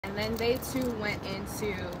And then they too went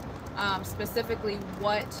into specifically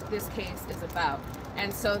what this case is about.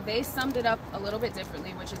 And so they summed it up a little bit differently,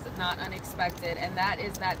 which is not unexpected, and that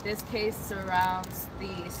is that this case surrounds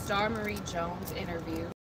the Star Marie Jones interview,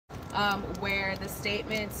 where the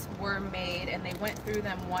statements were made, and they went through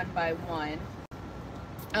them one by one.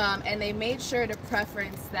 And they made sure to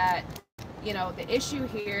preference that, you know, the issue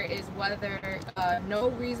here is whether no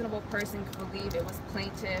reasonable person could believe it was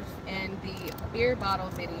plaintiff in the beer bottle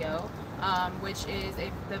video, which is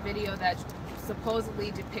the video that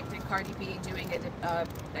supposedly depicted Cardi B doing it. I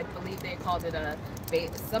believe they called it a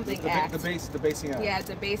something act. Debasing act. Yeah,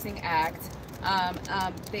 debasing act.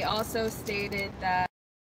 They also stated that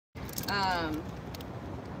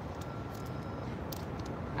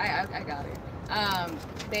I got it.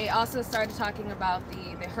 They also started talking about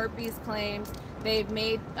the herpes claims. They've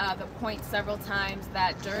made the point several times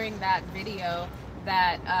that during that video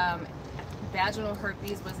that vaginal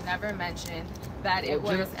herpes was never mentioned, that it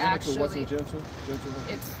was actually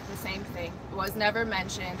it's the same thing. It was never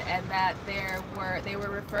mentioned, and that they were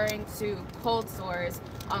referring to cold sores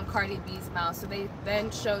on Cardi B's mouth. So they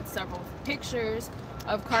then showed several pictures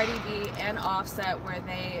of Cardi B and Offset where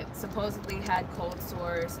they supposedly had cold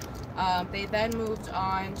sores. They then moved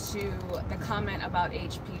on to the comment about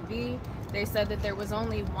HPV. They said that there was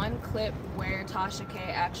only one clip where Tasha K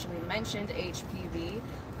actually mentioned HPV,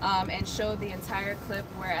 and showed the entire clip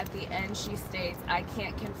where at the end she states, "I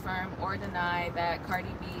can't confirm or deny that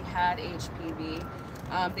Cardi B had HPV."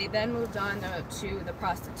 They then moved on to the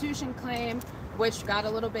prostitution claim, which got a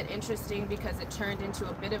little bit interesting because it turned into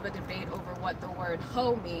a bit of a debate over what the word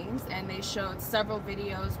hoe means, and they showed several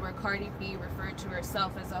videos where Cardi B referred to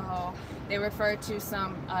herself as a hoe. They referred to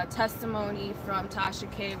some testimony from Tasha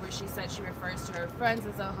K where she said she refers to her friends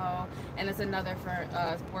as a hoe, and it's another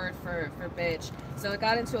word for bitch. So it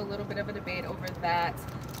got into a little bit of a debate over that.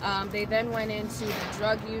 They then went into the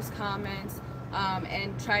drug use comments,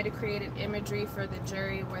 and try to create an imagery for the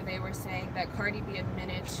jury where they were saying that Cardi B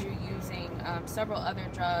admitted to using several other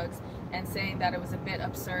drugs, and saying that it was a bit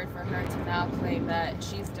absurd for her to now claim that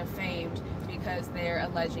she's defamed because they're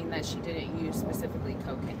alleging that she didn't use specifically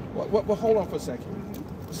cocaine. Well, hold on for a second.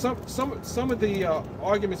 Some of the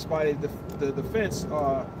arguments by the defense,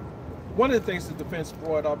 one of the things the defense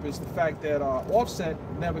brought up is the fact that Offset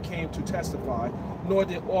never came to testify, nor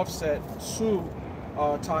did Offset sue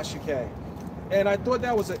Tasha K. And I thought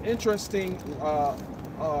that was an interesting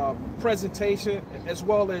presentation, as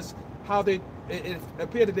well as how it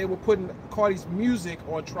appeared that they were putting Cardi's music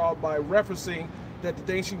on trial by referencing that the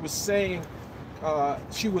thing she was saying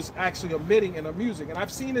she was actually omitting in her music. And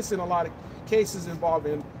I've seen this in a lot of cases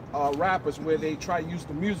involving rappers where they try to use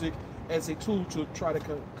the music as a tool to try to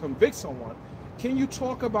convict someone. Can you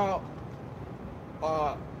talk about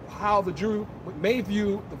how the jury may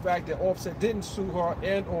view the fact that Offset didn't sue her,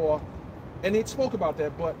 and they spoke about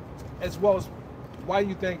that, but as well as why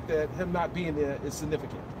you think that him not being there is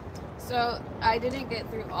significant? So I didn't get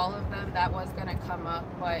through all of them. That was going to come up,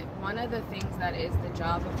 but one of the things that is the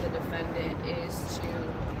job of the defendant is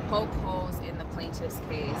to poke holes in the plaintiff's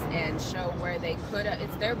case and show where they could.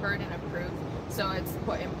 It's their burden of proof, so it's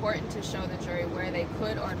important to show the jury where they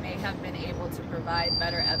could or may have been able to provide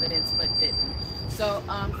better evidence but didn't. So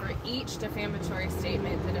for each defamatory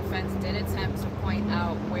statement, the defense did attempt to point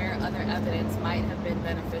out where other evidence might have been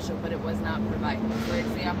beneficial, but it was not provided. For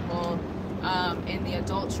example, in the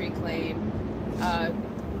adultery claim,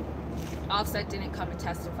 Offset didn't come and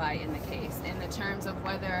testify in the case. In the terms of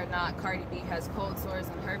whether or not Cardi B has cold sores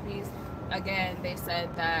and herpes, again, they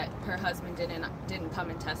said that her husband didn't come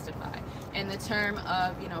and testify. In the term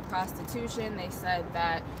of, prostitution, they said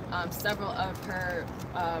that several of her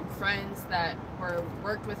friends that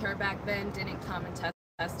worked with her back then didn't come and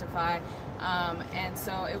testify. And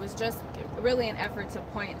so it was just really an effort to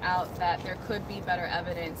point out that there could be better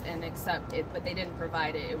evidence and accept it, but they didn't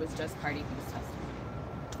provide it. It was just Cardi B's testimony.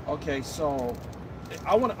 Okay, so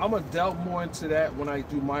I'm gonna delve more into that when I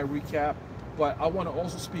do my recap, but I want to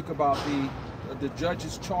also speak about the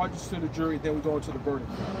judge's charges to the jury. Then we go into the verdict.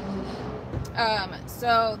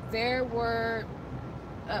 So there were,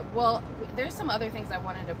 there's some other things I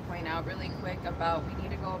wanted to point out really quick about. We need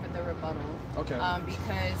to go over the rebuttal. Okay.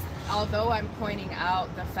 Because although I'm pointing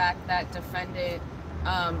out the fact that defendant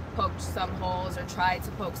poked some holes or tried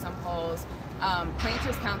to poke some holes,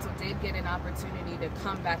 plaintiff's counsel did get an opportunity to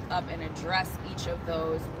come back up and address each of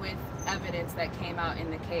those with evidence that came out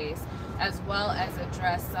in the case, as well as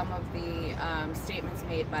address some of the statements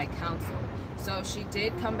made by counsel. So she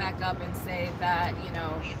did come back up and say that, you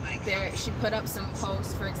know, she put up some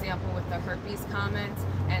posts, for example, with the herpes comments,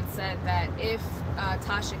 and said that if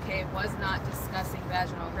Tasha K was not discussing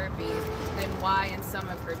vaginal herpes, then why in some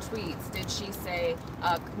of her tweets did she say,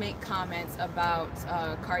 make comments about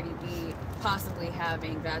Cardi B possibly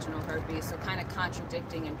having vaginal herpes? So kind of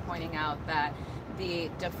contradicting and pointing out that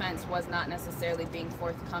the defense was not necessarily being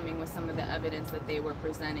forthcoming with some of the evidence that they were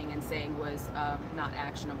presenting and saying was not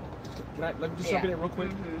actionable. Let me just jump in there real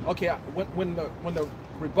quick. Okay, when the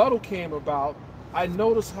rebuttal came about, I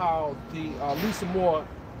noticed how the Lisa Moore,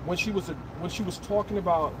 when she was talking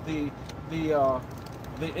about the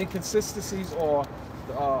inconsistencies or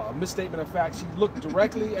misstatement of fact, she looked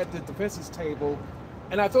directly at the defense's table,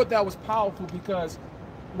 and I thought that was powerful because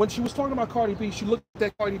when she was talking about Cardi B, she looked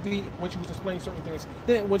at Cardi B when she was explaining certain things.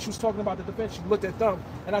 Then when she was talking about the defense, she looked at them,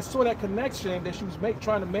 and I saw that connection that she was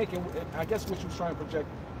trying to make, and I guess what she was trying to project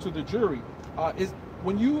to the jury. Is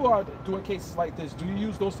when you are doing cases like this, do you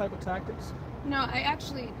use those type of tactics? No, I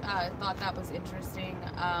actually thought that was interesting.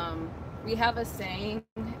 We have a saying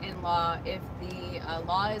in law: if the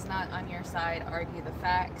law is not on your side, argue the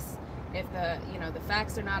facts. If the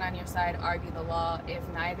facts are not on your side, argue the law. If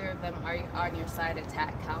neither of them are on your side,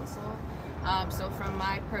 attack counsel. So from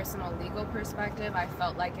my personal legal perspective, I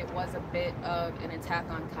felt like it was a bit of an attack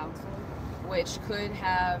on counsel, which could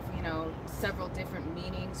have, several different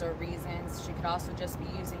meanings or reasons. She could also just be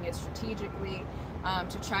using it strategically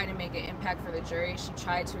to try to make an impact for the jury. She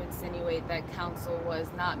tried to insinuate that counsel was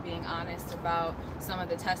not being honest about some of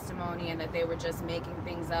the testimony and that they were just making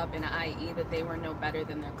things up, and i.e. that they were no better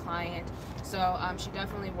than their client. So she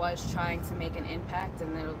definitely was trying to make an impact,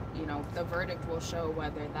 and then, the verdict will show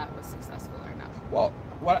whether that was successful or not. Well,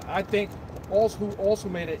 what I think also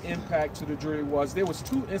made an impact to the jury was there was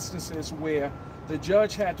two instances where the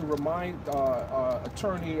judge had to remind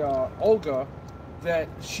attorney Olga that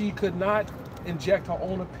she could not inject her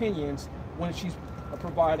own opinions when she's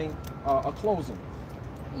providing a closing.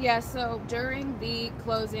 Yeah, so during the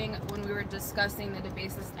closing, when we were discussing the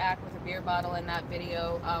Debasest Act with a beer bottle in that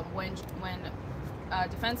video, when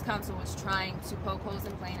defense counsel was trying to poke holes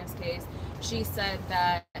in plaintiff's case, she said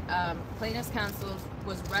that plaintiff's counsel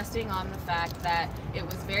was resting on the fact that it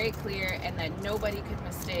was very clear and that nobody could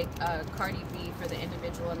mistake Cardi B for the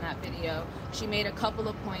individual in that video. She made a couple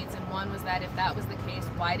of points, and one was that if that was the case,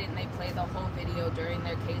 why didn't they play the whole video during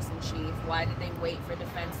their case in chief? Why did they wait for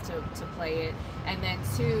defense to play it? And then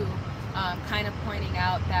two, kind of pointing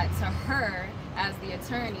out that to her, as the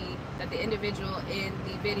attorney, that the individual in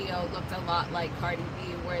the video looked a lot like Cardi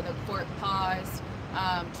B, where the court paused,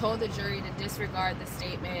 told the jury to disregard the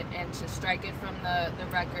statement and to strike it from the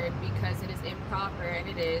record because it is improper, and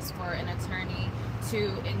it is, for an attorney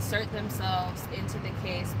to insert themselves into the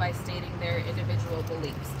case by stating their individual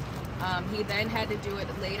beliefs. He then had to do it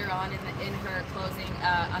later on in her closing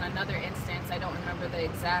on another instance. I don't remember the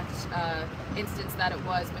exact instance that it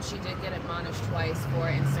was, but she did get admonished twice for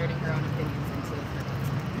inserting her own opinions into her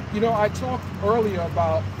closing. I talked earlier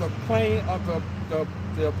about the playing of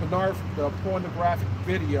the pornographic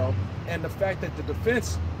video and the fact that the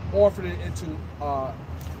defense offered it into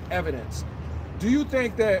evidence. Do you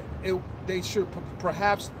think that they should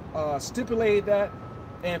perhaps stipulate that?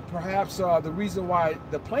 And perhaps the reason why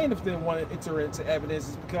the plaintiff didn't want to enter into evidence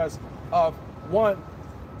is because of, one,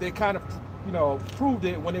 they kind of, proved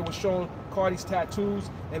it when they were showing Cardi's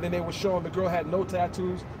tattoos, and then they were showing the girl had no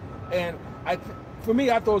tattoos. And for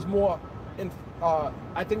me, I thought it was more,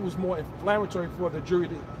 I think it was more inflammatory for the jury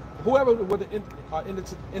to, whoever would into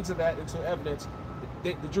evidence,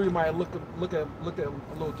 the jury might look at it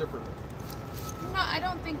a little differently. No, I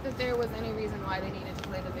don't think that there was any reason why they needed to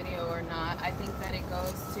play the video or not. I think that it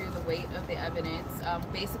goes to the weight of the evidence.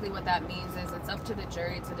 Basically what that means is it's up to the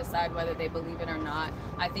jury to decide whether they believe it or not.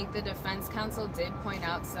 I think the defense counsel did point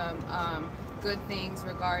out some good things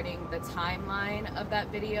regarding the timeline of that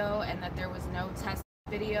video, and that there was no test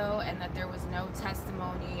video, and that there was no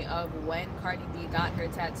testimony of when Cardi B got her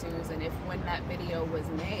tattoos, and if when that video was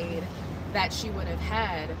made that she would have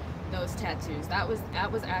had those tattoos. That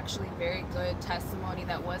was actually very good testimony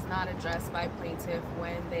that was not addressed by plaintiff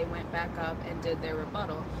when they went back up and did their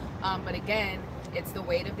rebuttal. But again, it's the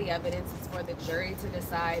weight of the evidence. It's for the jury to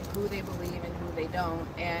decide who they believe and who they don't.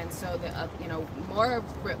 And so more of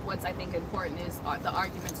what's I think important is the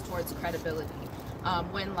arguments towards credibility.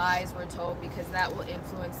 When lies were told, because that will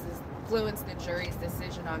influence the jury's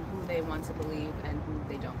decision on who they want to believe and who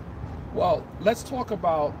they don't. Well, let's talk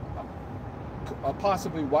about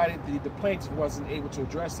possibly why the plaintiff wasn't able to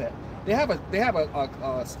address that. They have a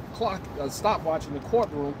clock, a stopwatch in the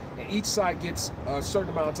courtroom, and each side gets a certain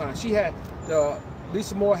amount of time.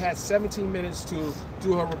 Lisa Moore had 17 minutes to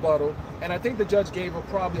do her rebuttal, and I think the judge gave her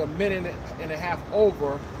probably a minute and a half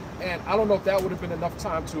over, and I don't know if that would have been enough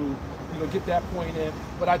time to, get that point in,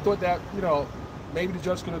 but I thought that, maybe the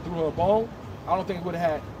judge could have threw her a bone. I don't think it would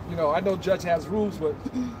have had, I know the judge has rules, but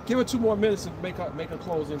give her 2 more minutes to make a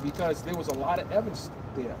closing, because there was a lot of evidence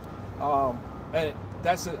there. And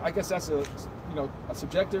I guess that's a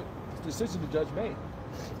subjective decision the judge made.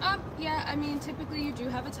 Yeah, I mean, typically you do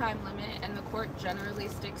have a time limit, and the court generally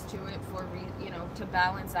sticks to it for, to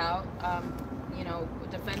balance out.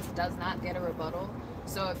 Defense does not get a rebuttal.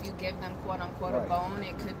 So if you give them quote unquote a bone,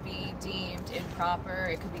 it could be deemed improper,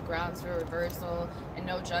 it could be grounds for reversal, and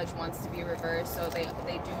no judge wants to be reversed. So they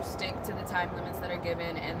do stick to the time limits that are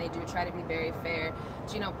given, and they do try to be very fair.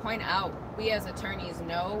 To, point out, we as attorneys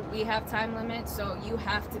know we have time limits, so you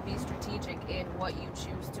have to be strategic in what you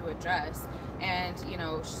choose to address. And,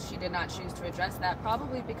 she did not choose to address that,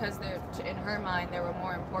 probably because in her mind there were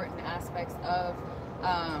more important aspects of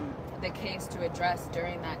the case to address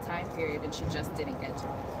during that time period, and she just didn't get to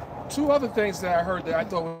it. 2 other things that I heard that I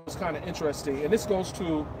thought was kind of interesting, and this goes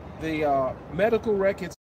to the medical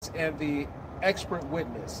records and the expert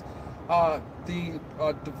witness. The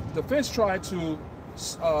defense tried to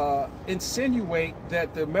insinuate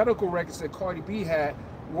that the medical records that Cardi B had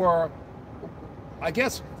were, I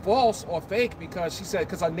guess, false or fake, because she said,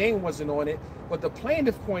 because her name wasn't on it, but the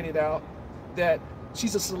plaintiff pointed out that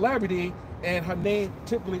she's a celebrity, and her name,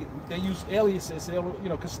 typically they use aliases,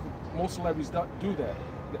 because most celebrities do that.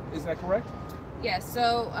 Is that correct? Yes,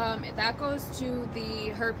 so that goes to the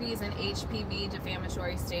herpes and HPV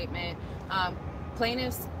defamatory statement.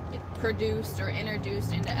 Plaintiffs produced or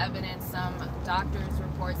introduced into evidence some doctors'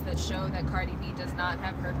 reports that show that Cardi B does not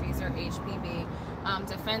have herpes or HPV.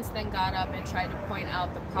 Defense then got up and tried to point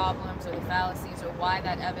out the problems or the fallacies or why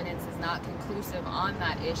that evidence is not conclusive on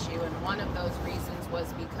that issue, and one of those reasons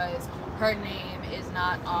was because her name is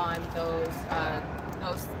not on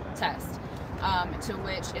those tests. To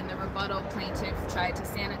which, in the rebuttal, plaintiff tried to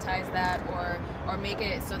sanitize that or make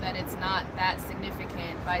it so that it's not that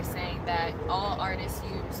significant by saying that all artists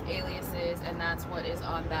use aliases, and that's what is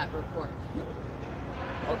on that report.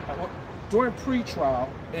 During pre-trial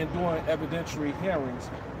and during evidentiary hearings,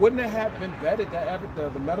 wouldn't it have been vetted, that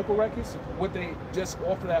the medical records? Would they just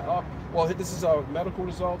offer that up? Well, this is our medical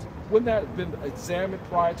results. Wouldn't that have been examined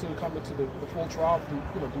prior to coming to the full trial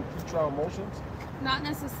through pre-trial motions? Not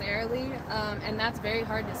necessarily, and that's very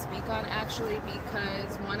hard to speak on, actually,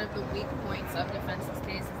 because one of the weak points of defense's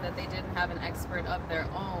case is that they didn't have an expert of their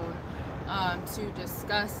own to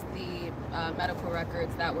discuss the medical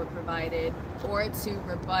records that were provided or to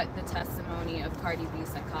rebut the testimony of Cardi B's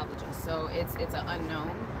psychologist. So it's an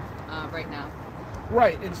unknown right now.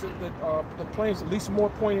 Right, and so the plaintiffs, Lisa Moore,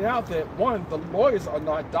 pointed out that, one, the lawyers are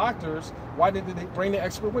not doctors. Why didn't they bring the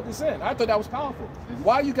expert witness in? I thought that was powerful. Mm-hmm.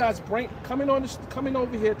 Why are you guys coming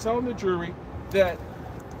over here telling the jury that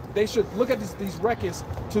they should look at these records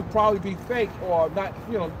to probably be fake or not,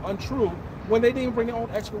 untrue, when they didn't even bring their own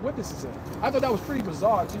expert witnesses in? I thought that was pretty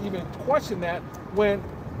bizarre to even question that, when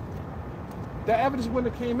the evidence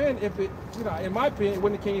wouldn't have came in if it, in my opinion, it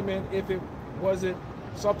wouldn't have came in if it wasn't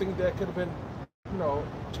something that could have been,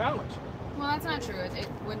 challenged. Well, that's not true. It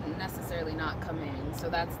wouldn't necessarily not come in. So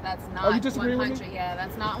that's not. Oh, you disagree 100. with me? Yeah,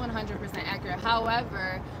 that's not 100% accurate.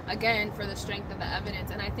 However, again, for the strength of the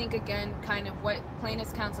evidence, and I think again, kind of what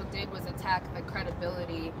plaintiff's counsel did was attack the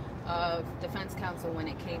credibility of defense counsel when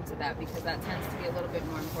it came to that, because that tends to be a little bit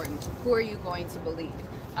more important. Who are you going to believe?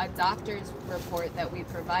 A doctor's report that we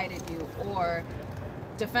provided you, or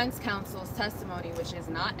defense counsel's testimony, which is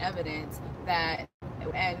not evidence that.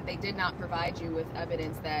 And they did not provide you with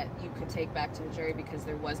evidence that you could take back to the jury because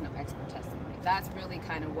there was no expert testimony. That's really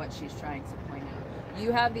kind of what she's trying to point out.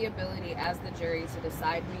 You have the ability as the jury to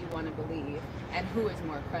decide who you want to believe and who is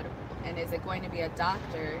more credible. And is it going to be a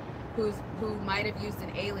doctor who might have used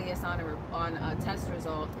an alias on a test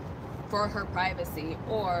result for her privacy,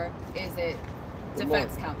 or is it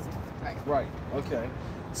defense counsel? Right. Okay.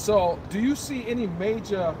 So, do you see any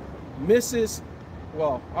major misses?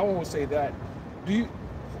 Well, I won't say that.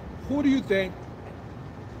 Who do you think,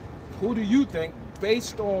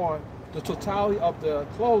 based on the totality of the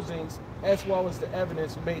closings as well as the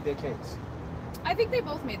evidence, made their case? I think they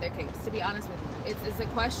both made their case, to be honest with you. It's a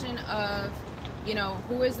question of,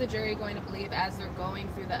 who is the jury going to believe as they're going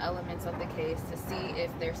through the elements of the case to see if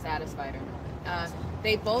they're satisfied or not.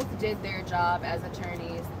 They both did their job as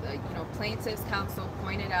attorneys. Plaintiff's counsel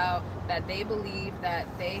pointed out that they believe that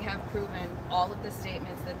they have proven all of the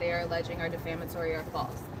statements that they are alleging are defamatory or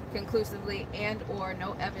false conclusively, and or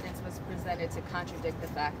no evidence was presented to contradict the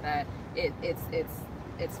fact that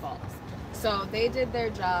it's false. So they did their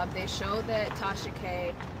job. They showed that Tasha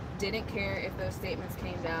K didn't care if those statements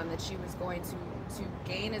came down, that she was going to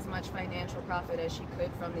gain as much financial profit as she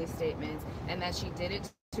could from these statements, and that she did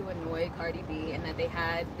it to annoy Cardi B, and that they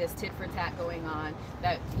had this tit for tat going on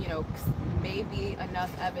that may be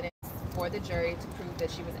enough evidence for the jury to prove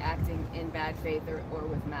that she was acting in bad faith or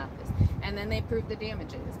with malice. And then they proved the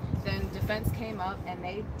damages. Then defense came up and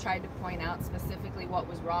they tried to point out specifically what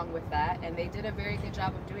was wrong with that, and they did a very good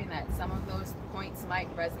job of doing that. Some of those points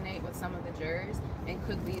might resonate with some of the jurors and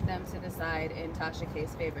could lead them to decide in Tasha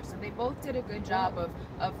K's favor. So they both did a good job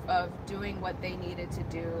of doing what they needed to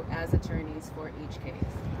do as attorneys for each case.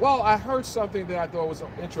 Well, I heard something that I thought was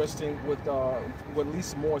interesting with what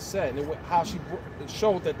Lisa Moore said, and how she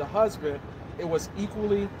showed that the husband, it was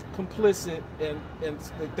equally complicit in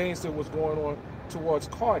the things that was going on towards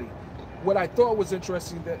Cardi. What I thought was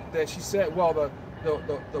interesting that she said, well,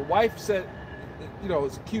 the wife said,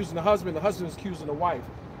 is accusing the husband is accusing the wife.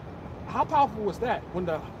 How powerful was that? When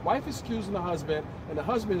the wife is accusing the husband and the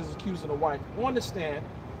husband is accusing the wife on the stand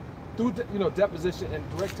through deposition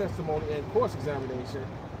and direct testimony and cross examination,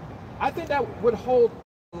 I think that would hold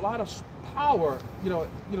a lot of power.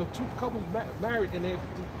 Two couples married and they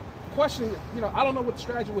question. I don't know what the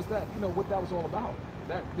strategy was that. What that was all about.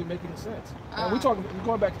 That didn't make any sense. And we're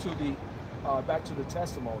going back to the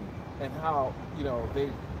testimony and how they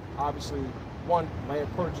obviously one may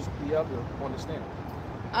have purchased the other on the stand.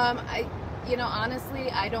 Honestly,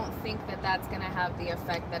 I don't think that that's going to have the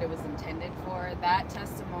effect that it was intended for. That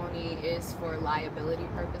testimony is for liability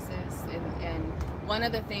purposes, and one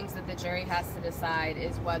of the things that the jury has to decide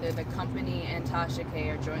is whether the company and Tasha K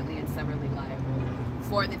are jointly and severally liable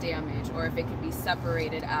for the damage, or if it can be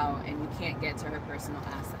separated out and you can't get to her personal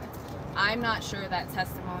assets. I'm not sure that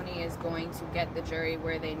testimony is going to get the jury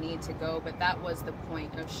where they need to go, but that was the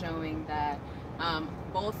point of showing that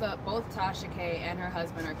both Tasha K and her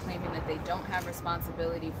husband are claiming that they don't have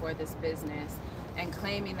responsibility for this business, and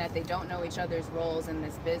claiming that they don't know each other's roles in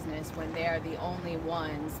this business when they are the only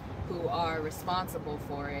ones who are responsible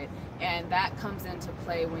for it. And that comes into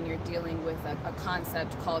play when you're dealing with a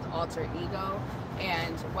concept called alter ego,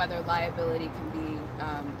 and whether liability can be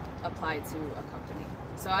applied to a company.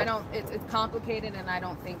 So it's complicated, and I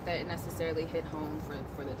don't think that it necessarily hit home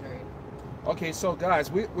for the jury. Okay, so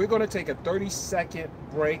guys, we're going to take a 30-second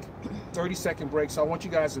break. 30-second break. So I want you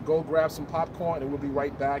guys to go grab some popcorn, and we'll be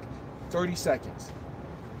right back. 30 seconds.